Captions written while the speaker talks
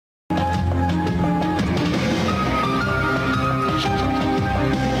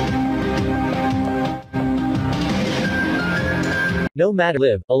No matter where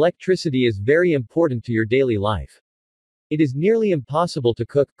you live, electricity is very important to your daily life. It is nearly impossible to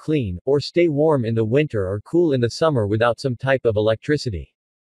cook, clean, or stay warm in the winter or cool in the summer without some type of electricity.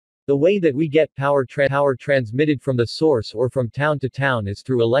 The way that we get power transmitted from the source or from town to town is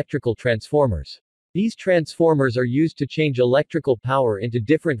through electrical transformers. These transformers are used to change electrical power into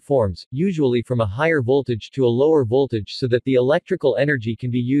different forms, usually from a higher voltage to a lower voltage so that the electrical energy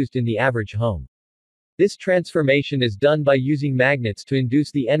can be used in the average home. This transformation is done by using magnets to induce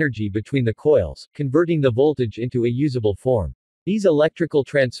the energy between the coils, converting the voltage into a usable form. These electrical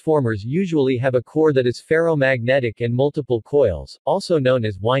transformers usually have a core that is ferromagnetic and multiple coils, also known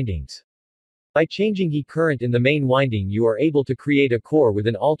as windings. By changing E current in the main winding, you are able to create a core with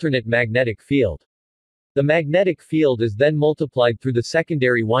an alternate magnetic field. The magnetic field is then multiplied through the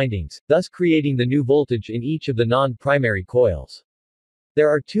secondary windings, thus creating the new voltage in each of the non-primary coils. There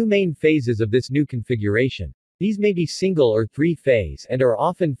are two main phases of this new configuration. These may be single or three-phase and are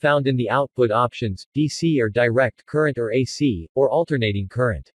often found in the output options, DC or direct current or AC, or alternating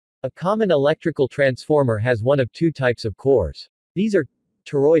current. A common electrical transformer has one of two types of cores. These are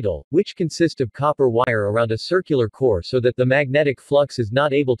toroidal, which consist of copper wire around a circular core so that the magnetic flux is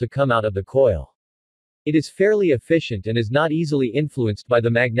not able to come out of the coil. It is fairly efficient and is not easily influenced by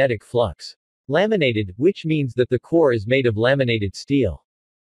the magnetic flux. Laminated, which means that the core is made of laminated steel.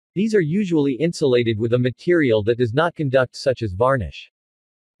 These are usually insulated with a material that does not conduct, such as varnish.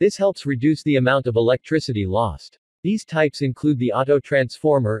 This helps reduce the amount of electricity lost. These types include the auto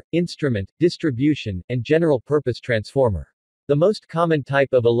transformer, instrument, distribution, and general-purpose transformer. The most common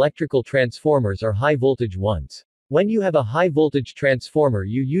type of electrical transformers are high-voltage ones. When you have a high-voltage transformer,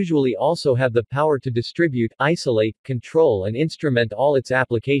 you usually also have the power to distribute, isolate, control and instrument all its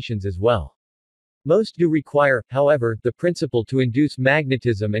applications as well. Most do require, however, the principle to induce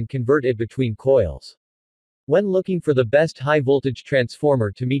magnetism and convert it between coils. When looking for the best high-voltage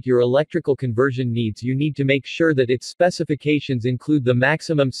transformer to meet your electrical conversion needs, you need to make sure that its specifications include the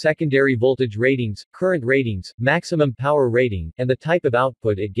maximum secondary voltage ratings, current ratings, maximum power rating, and the type of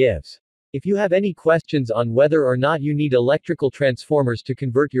output it gives. If you have any questions on whether or not you need electrical transformers to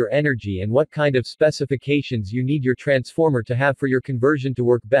convert your energy and what kind of specifications you need your transformer to have for your conversion to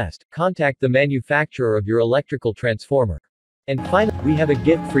work best, contact the manufacturer of your electrical transformer. And finally, we have a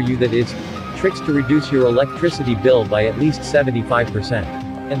gift for you that is tricks to reduce your electricity bill by at least 75%.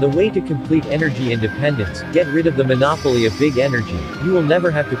 And the way to complete energy independence, get rid of the monopoly of big energy, you will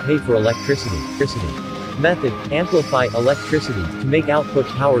never have to pay for electricity. Method, amplify electricity to make output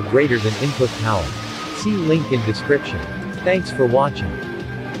power greater than input power. See link in description. Thanks for watching.